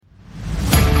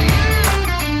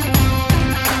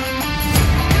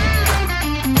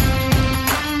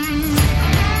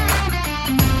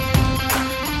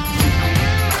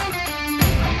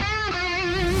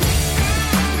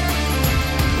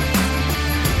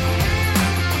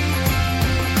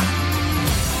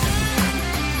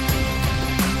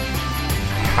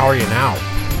How are you now?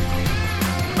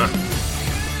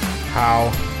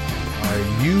 How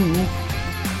are you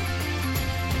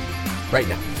right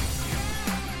now?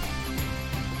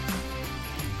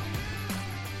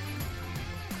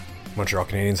 Montreal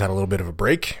Canadiens had a little bit of a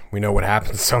break. We know what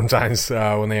happens sometimes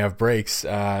when they have breaks.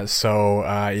 But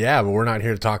we're not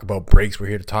here to talk about breaks. We're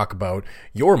here to talk about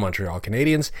your Montreal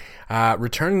Canadiens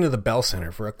returning to the Bell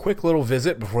Center for a quick little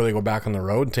visit before they go back on the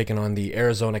road and taking on the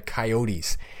Arizona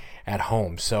Coyotes at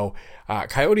home. So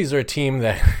Coyotes are a team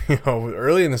that,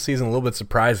 early in the season, a little bit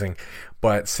surprising,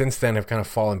 but since then have kind of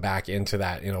fallen back into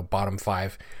that, bottom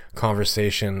five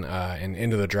conversation and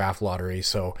into the draft lottery.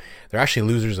 So they're actually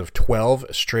losers of 12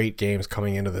 straight games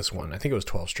coming into this one. I think it was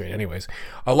 12 straight anyways.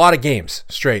 A lot of games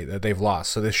straight that they've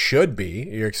lost. So this should be,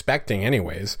 you're expecting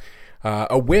anyways,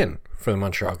 a win for the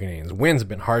Montreal Canadiens. Wins have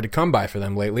been hard to come by for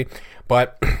them lately,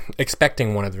 but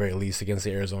expecting one at the very least against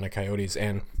the Arizona Coyotes,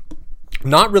 and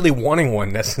not really wanting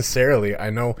one necessarily. I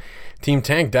know Team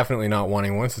Tank definitely not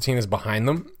wanting one. The team is behind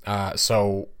them.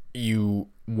 So you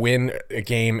win a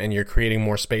game and you're creating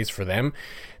more space for them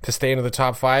to stay into the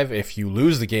top five. If you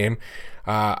lose the game,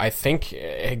 I think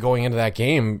going into that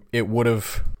game, it would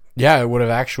have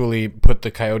actually put the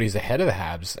Coyotes ahead of the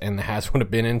Habs, and the Habs would have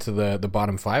been into the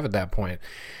bottom five at that point.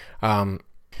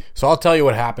 So I'll tell you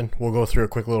what happened. We'll go through a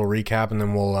quick little recap, and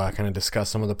then we'll kind of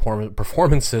discuss some of the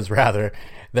performances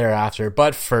thereafter.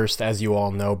 But first, as you all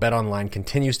know, BetOnline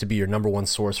continues to be your number one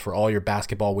source for all your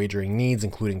basketball wagering needs,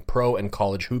 including pro and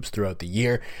college hoops throughout the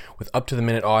year. With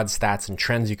up-to-the-minute odds, stats, and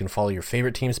trends, you can follow your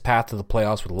favorite team's path to the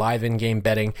playoffs with live in-game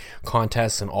betting,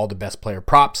 contests, and all the best player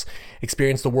props.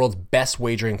 Experience the world's best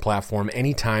wagering platform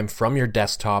anytime from your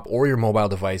desktop or your mobile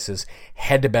devices.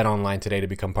 Head to BetOnline today to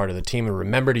become part of the team, and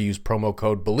remember to use promo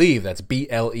code BELIEVE, that's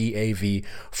BLEAV,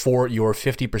 for your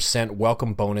 50%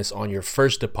 welcome bonus on your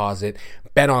first deposit.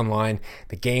 BetOnline,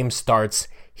 the game starts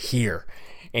here.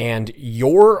 And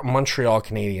your Montreal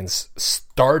Canadiens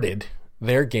started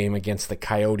their game against the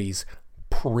Coyotes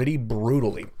pretty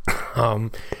brutally. I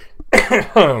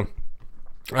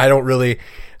don't really...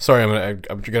 Sorry, I'm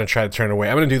gonna try to turn it away.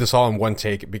 I'm gonna do this all in one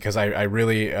take because I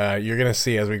really you're gonna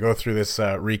see as we go through this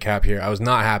recap here. I was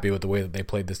not happy with the way that they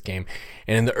played this game,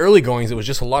 and in the early goings, it was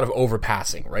just a lot of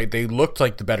overpassing. Right, they looked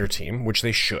like the better team, which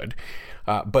they should.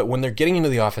 But when they're getting into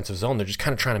the offensive zone, they're just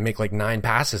kind of trying to make like 9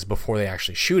 passes before they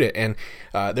actually shoot it. And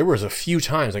there was a few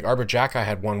times, like Arbor Xhekaj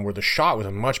had one where the shot was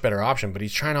a much better option, but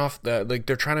he's trying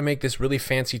they're trying to make this really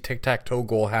fancy tic-tac-toe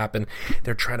goal happen.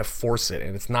 They're trying to force it,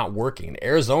 and it's not working. And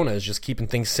Arizona is just keeping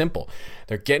things simple.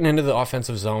 They're getting into the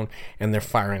offensive zone, and they're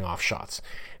firing off shots.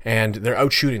 And they're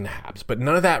outshooting the Habs, but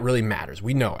none of that really matters.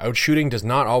 We know outshooting does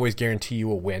not always guarantee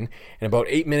you a win. And about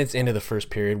 8 minutes into the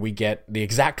first period, we get the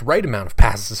exact right amount of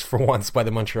passes for once by the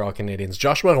Montreal Canadiens.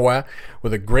 Joshua Roy,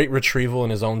 with a great retrieval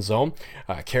in his own zone,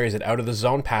 carries it out of the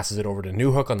zone, passes it over to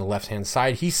Newhook on the left-hand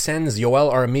side. He sends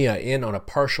Yoel Armia in on a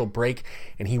partial break,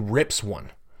 and he rips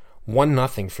one.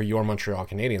 1-0 for your Montreal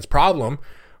Canadiens. Problem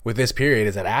with this period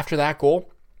is that after that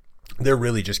goal, they're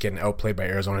really just getting outplayed by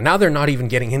Arizona. Now they're not even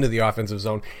getting into the offensive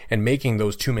zone and making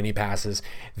those too many passes.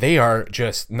 They are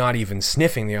just not even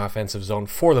sniffing the offensive zone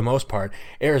for the most part.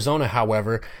 Arizona,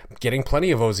 however, getting plenty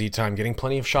of OZ time, getting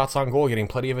plenty of shots on goal, getting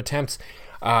plenty of attempts.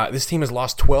 This team has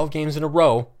lost 12 games in a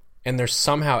row, and they're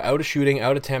somehow out of shooting,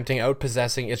 out attempting, out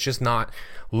possessing. It's just not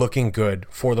looking good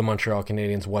for the Montreal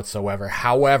Canadiens whatsoever.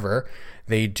 However,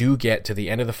 they do get to the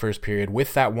end of the first period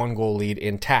with that 1-goal lead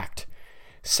intact.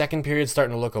 Second period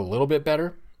starting to look a little bit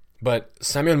better, but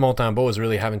Samuel Montembeault is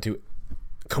really having to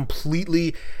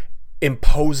completely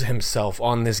impose himself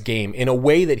on this game in a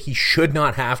way that he should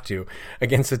not have to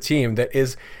against a team that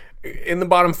is in the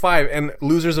bottom five and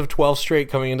losers of 12 straight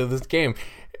coming into this game.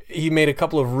 He made a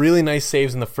couple of really nice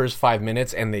saves in the first 5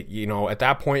 minutes, and that, at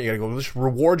that point, you got to go, just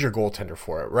reward your goaltender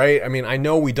for it, right? I mean, I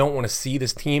know we don't want to see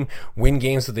this team win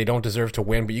games that they don't deserve to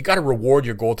win, but you got to reward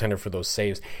your goaltender for those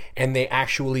saves, and they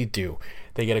actually do.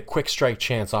 They get a quick strike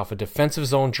chance off a defensive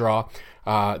zone draw.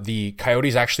 The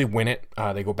Coyotes actually win it.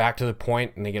 They go back to the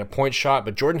point, and they get a point shot,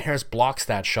 but Jordan Harris blocks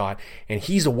that shot, and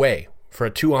he's away for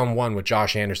a 2-on-1 with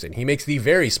Josh Anderson. He makes the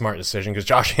very smart decision, because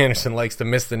Josh Anderson likes to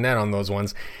miss the net on those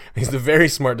ones. Makes the very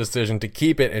smart decision to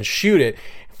keep it and shoot it.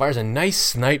 Fires a nice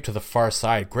snipe to the far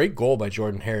side. Great goal by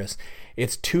Jordan Harris.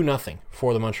 It's 2-0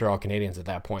 for the Montreal Canadiens at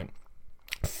that point.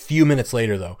 A few minutes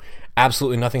later, though,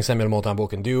 absolutely nothing Samuel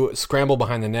Montembeault can do. Scramble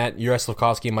behind the net. Juraj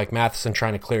Slafkovsky and Mike Matheson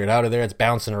trying to clear it out of there. It's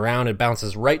bouncing around. It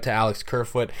bounces right to Alex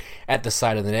Kerfoot at the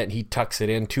side of the net. He tucks it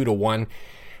in 2-1.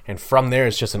 And from there,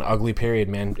 it's just an ugly period,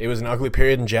 man. It was an ugly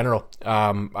period in general.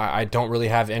 I don't really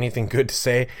have anything good to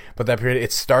say, but that period,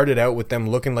 it started out with them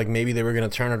looking like maybe they were going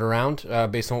to turn it around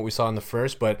based on what we saw in the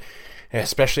first, but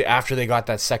especially after they got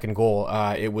that second goal,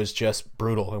 it was just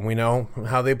brutal. And we know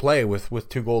how they play with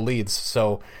 2-goal leads,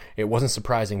 so it wasn't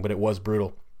surprising, but it was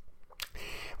brutal.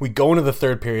 We go into the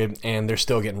third period, and they're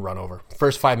still getting run over.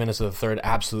 First 5 minutes of the third,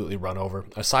 absolutely run over.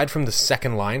 Aside from the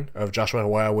second line of Joshua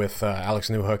Hoya with Alex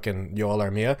Newhook and Yoel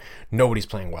Armia, nobody's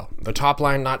playing well. The top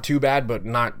line, not too bad, but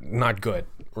not good,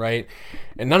 right?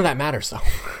 And none of that matters, though.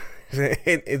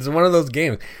 It's one of those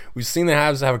games. We've seen the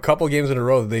Habs have a couple games in a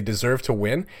row that they deserve to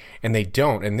win, and they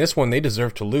don't. And this one, they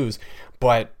deserve to lose.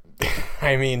 But,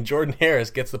 I mean, Jordan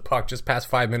Harris gets the puck just past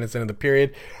 5 minutes into the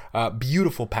period.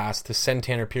 Beautiful pass to send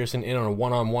Tanner Pearson in on a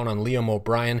one-on-one on Liam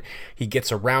O'Brien. He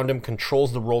gets around him,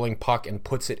 controls the rolling puck, and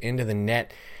puts it into the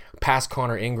net past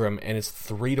Connor Ingram, and it's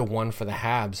 3-1 for the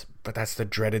Habs. But that's the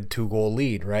dreaded 2-goal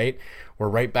lead, right? We're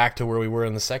right back to where we were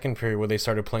in the second period where they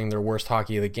started playing their worst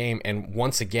hockey of the game, and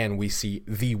once again, we see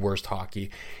the worst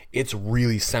hockey. It's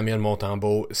really Samuel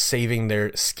Montembeault saving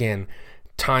their skin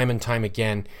time and time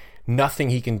again. Nothing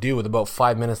he can do with about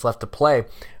 5 minutes left to play.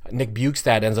 Nick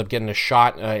Bukestad ends up getting a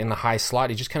shot in the high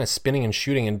slot. He's just kind of spinning and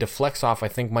shooting and deflects off, I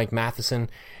think, Mike Matheson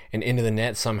and into the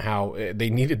net somehow. They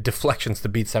needed deflections to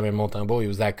beat Samuel Montembeault. He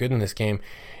was that good in this game.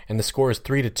 And the score is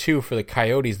 3-2 for the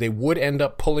Coyotes. They would end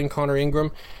up pulling Connor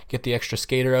Ingram, get the extra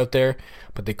skater out there,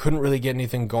 but they couldn't really get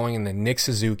anything going. And then Nick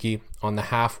Suzuki on the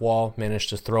half wall managed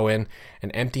to throw in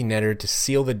an empty netter to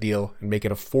seal the deal and make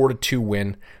it a 4-2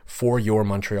 win for your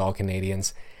Montreal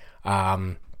Canadiens.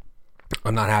 I'm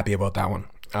not happy about that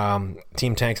one.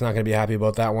 Team Tank's not going to be happy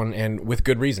about that one, and with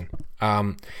good reason.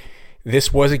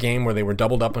 This was a game where they were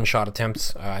doubled up on shot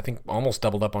attempts. I think almost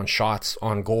doubled up on shots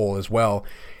on goal as well.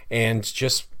 And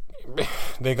just,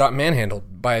 they got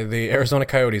manhandled by the Arizona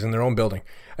Coyotes in their own building.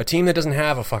 A team that doesn't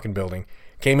have a fucking building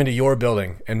came into your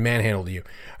building and manhandled you.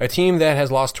 A team that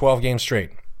has lost 12 games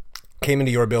straight came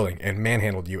into your building and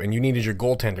manhandled you, and you needed your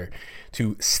goaltender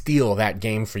to steal that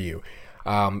game for you.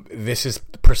 This is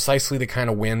precisely the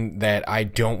kind of win that I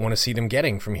don't want to see them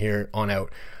getting from here on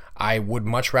out. I would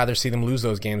much rather see them lose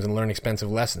those games and learn expensive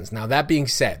lessons. Now, that being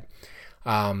said,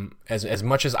 as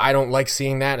much as I don't like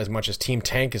seeing that, as much as Team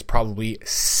Tank is probably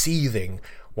seething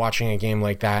watching a game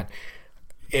like that,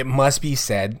 it must be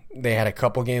said they had a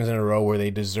couple games in a row where they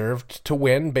deserved to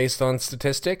win based on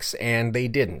statistics, and they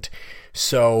didn't.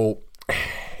 So,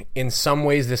 in some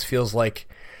ways, this feels like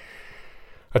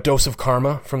a dose of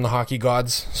karma from the hockey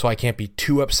gods, so I can't be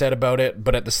too upset about it,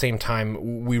 but at the same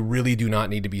time, we really do not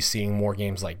need to be seeing more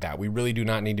games like that. We really do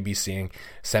not need to be seeing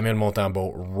Samuel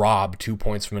Montembeault rob 2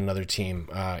 points from another team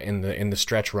in the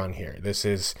stretch run here. This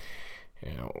is,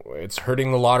 it's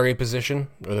hurting the lottery position,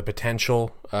 or the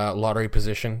potential lottery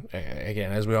position.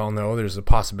 Again, as we all know, there's a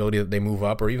possibility that they move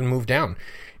up or even move down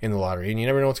in the lottery, and you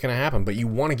never know what's going to happen, but you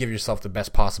want to give yourself the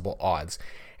best possible odds.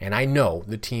 And I know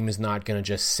the team is not going to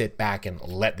just sit back and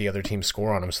let the other team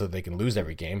score on them so that they can lose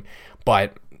every game.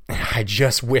 But I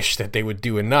just wish that they would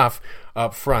do enough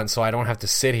up front so I don't have to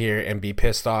sit here and be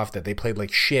pissed off that they played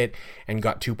like shit and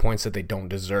got 2 points that they don't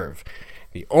deserve.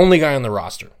 The only guy on the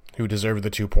roster who deserved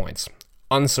the 2 points,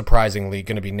 unsurprisingly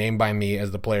going to be named by me as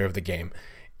the player of the game,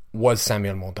 was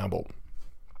Samuel Montembeault.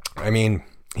 I mean,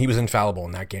 he was infallible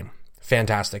in that game.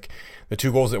 Fantastic. The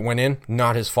 2 goals that went in,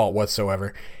 not his fault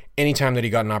whatsoever. Anytime that he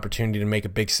got an opportunity to make a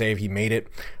big save, he made it.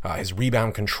 His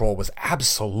rebound control was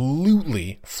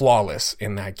absolutely flawless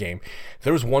in that game.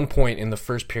 There was one point in the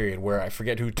first period where I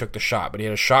forget who took the shot, but he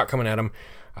had a shot coming at him,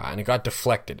 and it got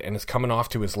deflected, and it's coming off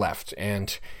to his left.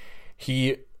 And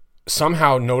he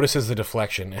somehow notices the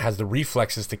deflection, has the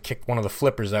reflexes to kick one of the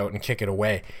flippers out and kick it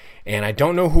away. And I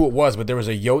don't know who it was, but there was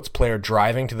a Yotes player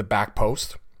driving to the back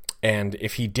post. And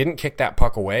if he didn't kick that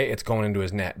puck away, it's going into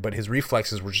his net. But his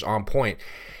reflexes were just on point.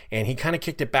 And he kind of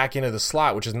kicked it back into the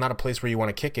slot, which is not a place where you want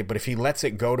to kick it. But if he lets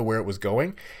it go to where it was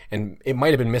going, and it might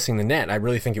have been missing the net. I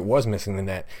really think it was missing the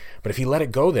net. But if he let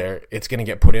it go there, it's going to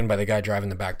get put in by the guy driving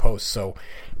the back post. So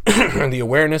the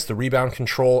awareness, the rebound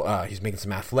control, he's making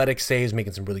some athletic saves,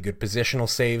 making some really good positional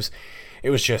saves. It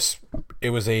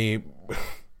was a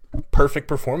perfect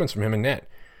performance from him in net.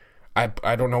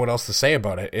 I don't know what else to say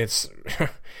about it. It's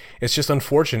just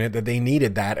unfortunate that they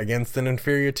needed that against an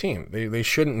inferior team. They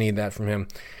shouldn't need that from him.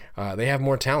 They have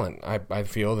more talent, I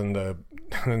feel, than the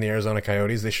Arizona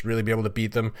Coyotes. They should really be able to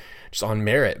beat them just on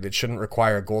merit. It shouldn't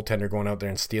require a goaltender going out there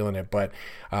and stealing it. But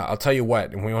I'll tell you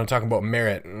what, when we want to talk about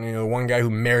merit, one guy who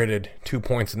merited 2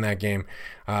 points in that game,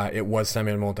 it was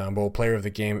Samuel Montembeault, player of the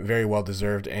game, very well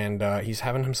deserved, and he's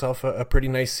having himself a pretty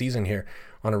nice season here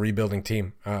on a rebuilding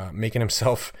team, making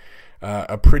himself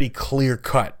a pretty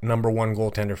clear-cut number one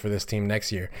goaltender for this team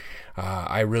next year.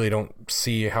 I really don't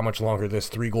see how much longer this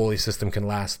 3-goalie system can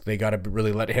last. They got to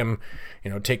really let him,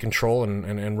 take control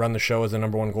and run the show as the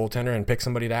number one goaltender and pick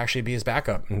somebody to actually be his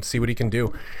backup and see what he can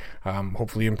do.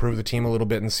 Hopefully improve the team a little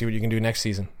bit and see what you can do next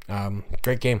season.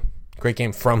 Great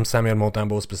game from Samuel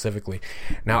Montembeault specifically.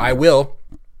 Now, I will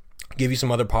give you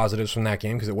some other positives from that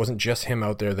game because it wasn't just him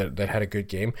out there that had a good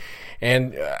game.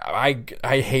 And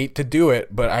I hate to do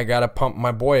it, but I got to pump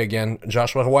my boy again,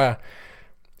 Joshua Roy.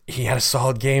 He had a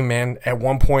solid game, man. At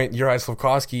one point, Juraj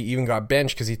Slafkovsky even got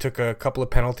benched because he took a couple of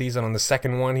penalties, and on the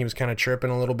second one, he was kind of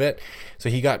chirping a little bit. So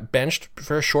he got benched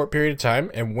for a short period of time,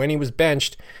 and when he was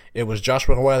benched, it was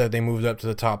Joshua Roy that they moved up to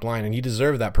the top line, and he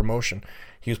deserved that promotion.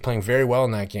 He was playing very well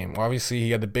in that game. Obviously,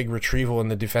 he had the big retrieval in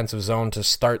the defensive zone to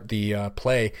start the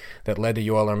play that led to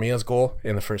Yoel Armia's goal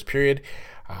in the first period.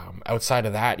 Outside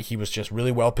of that, he was just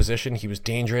really well positioned. He was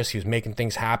dangerous. He was making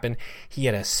things happen. He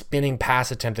had a spinning pass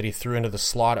attempt that he threw into the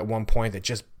slot at one point that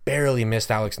just barely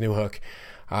missed Alex Newhook.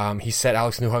 He set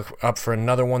Alex Newhook up for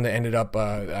another one that ended up,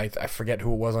 I forget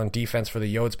who it was on defense for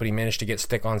the Yotes, but he managed to get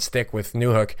stick on stick with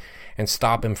Newhook and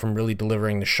stop him from really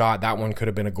delivering the shot. That one could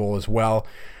have been a goal as well.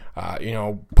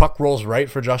 Puck rolls right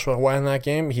for Joshua Roy in that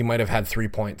game. He might have had 3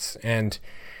 points, and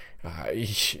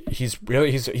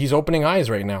he's opening eyes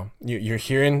right now. You're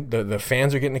hearing the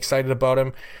fans are getting excited about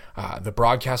him. The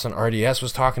broadcast on RDS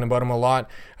was talking about him a lot.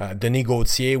 Denis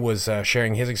Gauthier was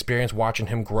sharing his experience watching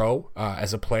him grow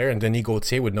as a player, and Denis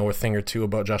Gauthier would know a thing or two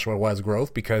about Joshua Roy's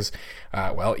growth because,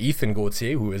 Ethan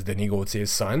Gauthier, who is Denis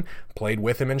Gauthier's son, played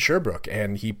with him in Sherbrooke,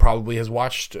 and he probably has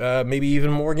watched maybe even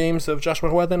more games of Joshua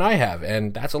Roy than I have,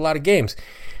 and that's a lot of games.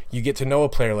 You get to know a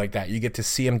player like that. You get to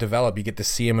see him develop. You get to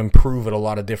see him improve at a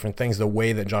lot of different things. The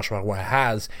way that Joshua Roy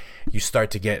has, you start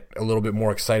to get a little bit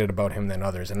more excited about him than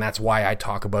others. And that's why I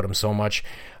talk about him so much.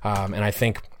 And I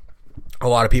think a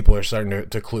lot of people are starting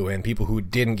to clue in. People who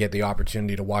didn't get the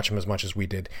opportunity to watch him as much as we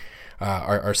did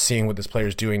are seeing what this player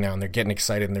is doing now. And they're getting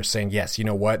excited and they're saying, yes, you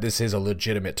know what? This is a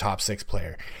legitimate top 6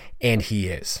 player. And he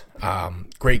is.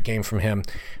 Great game from him.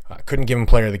 Couldn't give him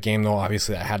player of the game, though.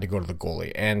 Obviously, that had to go to the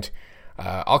goalie. And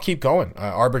I'll keep going.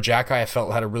 Arbor Jacki, I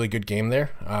felt, had a really good game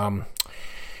there.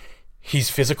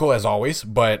 He's physical as always,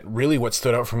 but really what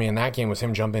stood out for me in that game was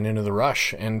him jumping into the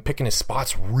rush and picking his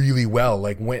spots really well.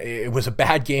 Like, when it was a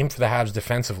bad game for the Habs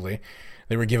defensively.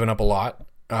 They were giving up a lot.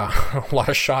 A lot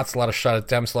of shots, a lot of shot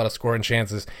attempts, a lot of scoring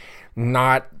chances.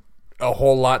 Not a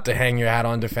whole lot to hang your hat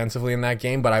on defensively in that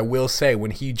game, but I will say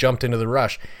when he jumped into the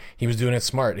rush, he was doing it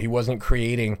smart. He wasn't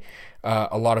creating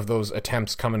a lot of those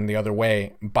attempts coming the other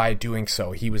way. By doing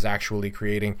so, he was actually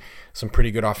creating some pretty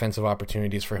good offensive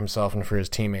opportunities for himself and for his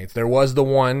teammates. There was the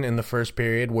one in the first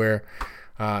period where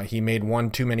he made one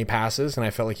too many passes, and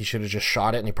I felt like he should have just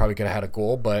shot it, and he probably could have had a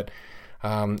goal. But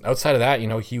outside of that,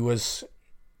 he was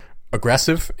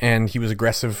aggressive, and he was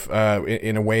aggressive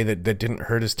in a way that didn't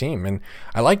hurt his team. And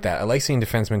I like that. I like seeing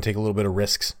defensemen take a little bit of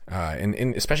risks,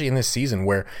 especially in this season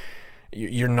where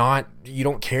you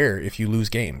don't care if you lose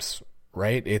games.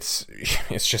 Right? It's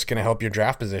just going to help your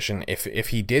draft position. If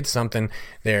he did something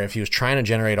there, if he was trying to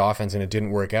generate offense and it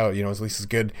didn't work out, at least it's a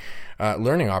good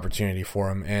learning opportunity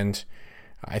for him. And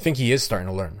I think he is starting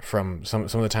to learn from some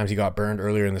of the times he got burned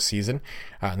earlier in the season.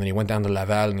 And then he went down to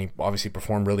Laval and he obviously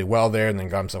performed really well there and then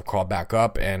got himself called back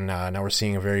up. And now we're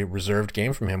seeing a very reserved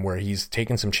game from him where he's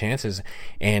taking some chances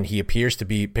and he appears to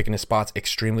be picking his spots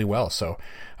extremely well. So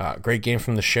great game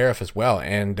from the Sheriff as well.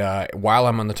 And while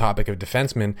I'm on the topic of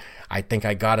defensemen, I think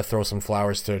I got to throw some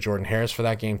flowers to Jordan Harris for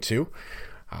that game too.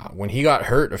 When he got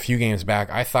hurt a few games back,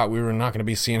 I thought we were not going to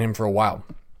be seeing him for a while.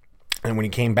 And when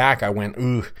he came back, I went,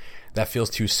 ooh, that feels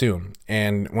too soon.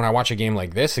 And when I watch a game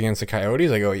like this against the Coyotes,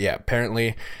 I go, yeah,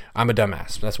 apparently I'm a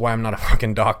dumbass. That's why I'm not a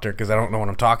fucking doctor, because I don't know what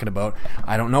I'm talking about.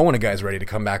 I don't know when a guy's ready to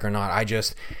come back or not. I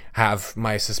just have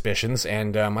my suspicions,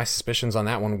 and my suspicions on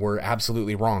that one were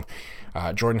absolutely wrong.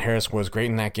 Jordan Harris was great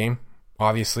in that game.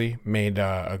 Obviously, made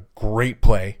a great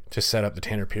play to set up the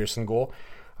Tanner Pearson goal.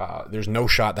 There's no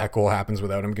shot that goal happens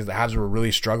without him because the Habs were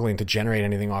really struggling to generate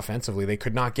anything offensively. They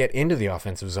could not get into the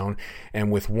offensive zone.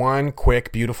 And with one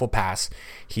quick, beautiful pass,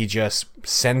 he just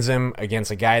sends him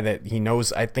against a guy that he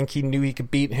knows. I think he knew he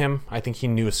could beat him. I think he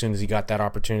knew as soon as he got that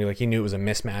opportunity. Like, he knew it was a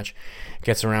mismatch.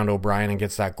 Gets around O'Brien and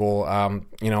gets that goal.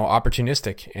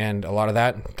 Opportunistic. And a lot of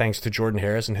that thanks to Jordan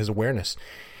Harris and his awareness.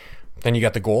 Then you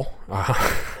got the goal.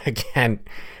 Again,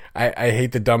 I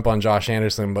hate to dump on Josh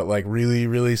Anderson, but like really,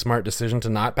 really smart decision to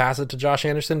not pass it to Josh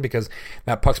Anderson because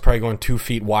that puck's probably going 2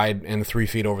 feet wide and 3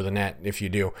 feet over the net if you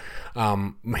do.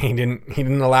 He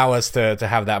didn't allow us to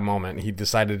have that moment. He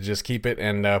decided to just keep it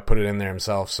and put it in there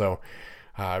himself. So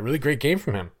really great game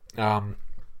from him.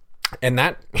 And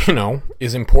that,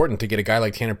 is important to get a guy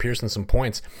like Tanner Pearson some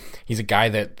points. He's a guy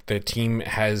that the team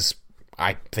has,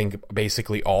 I think,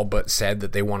 basically all but said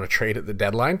that they want to trade at the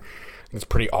deadline. It's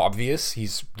pretty obvious.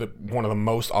 He's one of the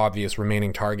most obvious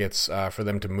remaining targets for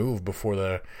them to move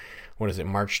before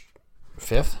March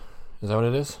 5th? Is that what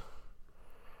it is?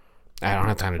 I don't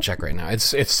have time to check right now.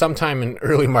 It's sometime in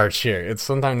early March here. It's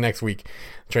sometime next week,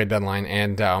 trade deadline.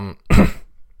 And,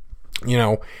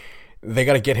 they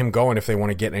got to get him going if they want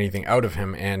to get anything out of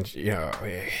him. And,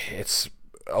 it's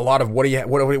a lot of what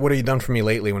have you done for me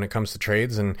lately when it comes to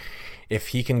trades? And if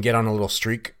he can get on a little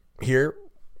streak here,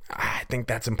 I think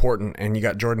that's important. And you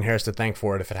got Jordan Harris to thank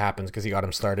for it if it happens, because he got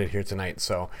him started here tonight.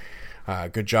 So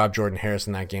good job, Jordan Harris,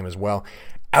 in that game as well.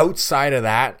 Outside of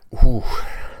that,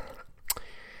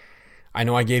 I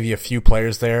know I gave you a few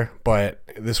players there, but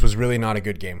this was really not a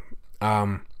good game.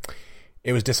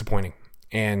 It was disappointing.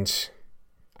 And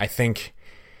I think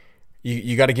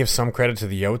you got to give some credit to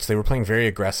the Yotes. They were playing very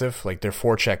aggressive. Like, their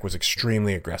forecheck was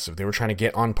extremely aggressive. They were trying to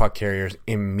get on puck carriers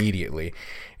immediately,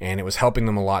 and it was helping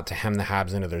them a lot to hem the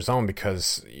Habs into their zone,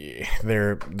 because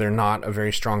they're not a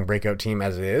very strong breakout team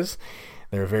as it is.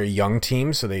 They're a very young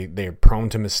team, so they're prone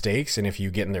to mistakes, and if you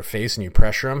get in their face and you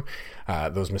pressure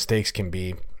them, those mistakes can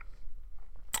be,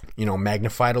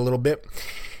 magnified a little bit.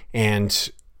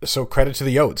 And so credit to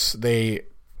the Yotes. They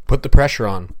put the pressure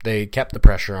on. They kept the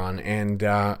pressure on, and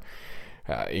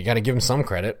you got to give them some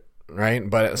credit, right?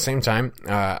 But at the same time,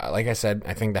 like I said,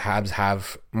 I think the Habs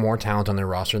have more talent on their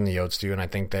roster than the Yotes do, and I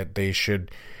think that they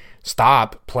should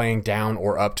stop playing down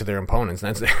or up to their opponents.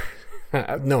 That's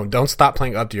no, don't stop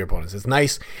playing up to your opponents. It's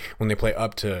nice when they play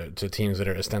up to teams that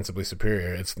are ostensibly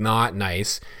superior. It's not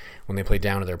nice when they play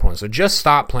down to their opponents. So just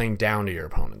stop playing down to your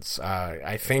opponents.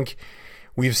 I think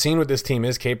we've seen what this team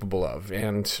is capable of,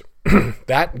 and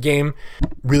that game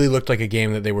really looked like a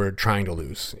game that they were trying to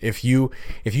lose. If you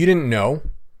didn't know,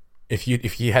 if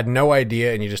you had no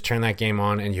idea and you just turned that game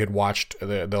on and you had watched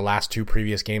the last two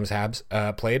previous games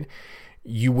Habs played,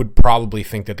 you would probably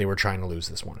think that they were trying to lose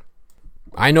this one.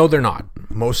 I know they're not.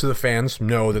 Most of the fans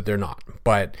know that they're not,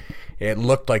 but it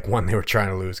looked like one they were trying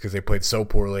to lose because they played so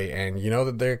poorly, and you know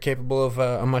that they're capable of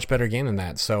a much better game than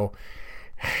that. So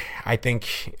I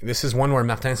think this is one where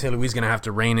Martin St. Louis is going to have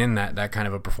to rein in that kind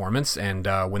of a performance, and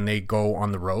when they go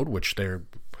on the road, which they're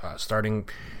starting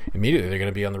immediately, they're going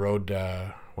to be on the road,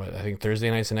 I think Thursday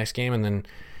night's the next game, and then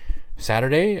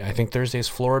Saturday, I think Thursday's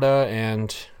Florida,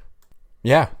 and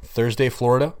Thursday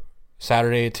Florida,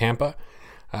 Saturday Tampa,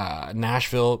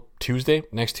 Nashville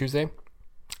next Tuesday,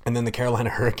 and then the Carolina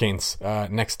Hurricanes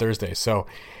next Thursday. So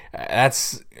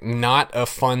that's not a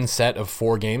fun set of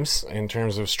 4 games in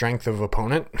terms of strength of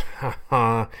opponent.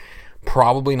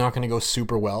 Probably not going to go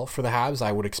super well for the Habs.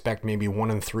 I would expect maybe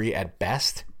 1-3 at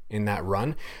best in that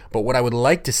run. But what I would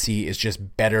like to see is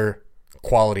just better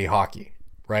quality hockey,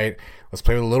 right? Let's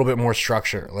play with a little bit more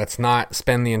structure. Let's not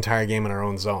spend the entire game in our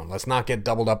own zone. Let's not get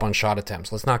doubled up on shot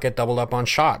attempts. Let's not get doubled up on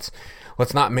shots.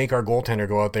 Let's not make our goaltender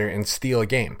go out there and steal a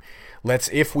game.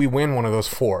 If we win one of those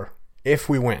 4,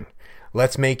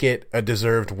 let's make it a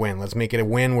deserved win. Let's make it a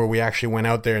win where we actually went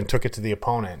out there and took it to the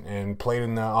opponent and played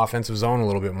in the offensive zone a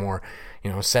little bit more.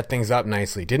 Set things up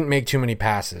nicely. Didn't make too many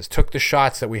passes. Took the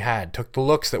shots that we had. Took the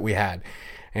looks that we had.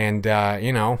 And,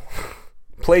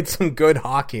 played some good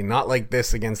hockey, not like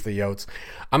this against the Yotes.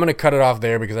 I'm going to cut it off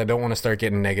there because I don't want to start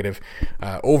getting negative.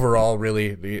 Overall,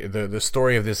 really, the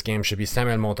story of this game should be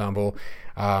Samuel Montembeault.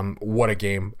 What a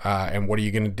game, and what are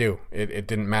you going to do? It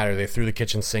didn't matter. They threw the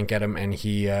kitchen sink at him, and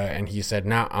he said,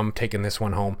 "Nah, I'm taking this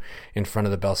one home in front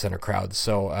of the Bell Center crowd."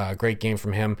 So great game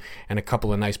from him, and a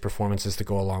couple of nice performances to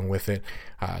go along with it,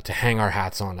 to hang our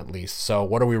hats on at least. So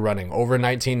what are we running? Over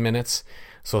 19 minutes.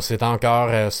 So c'est encore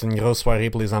une grosse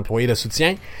soirée pour les employés de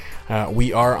soutien.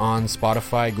 We are on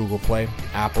Spotify, Google Play,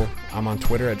 Apple. I'm on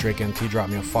Twitter at DrakeNT. Drop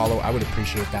me a follow. I would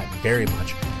appreciate that very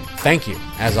much. Thank you,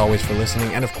 as always, for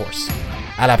listening. And of course,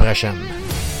 à la prochaine.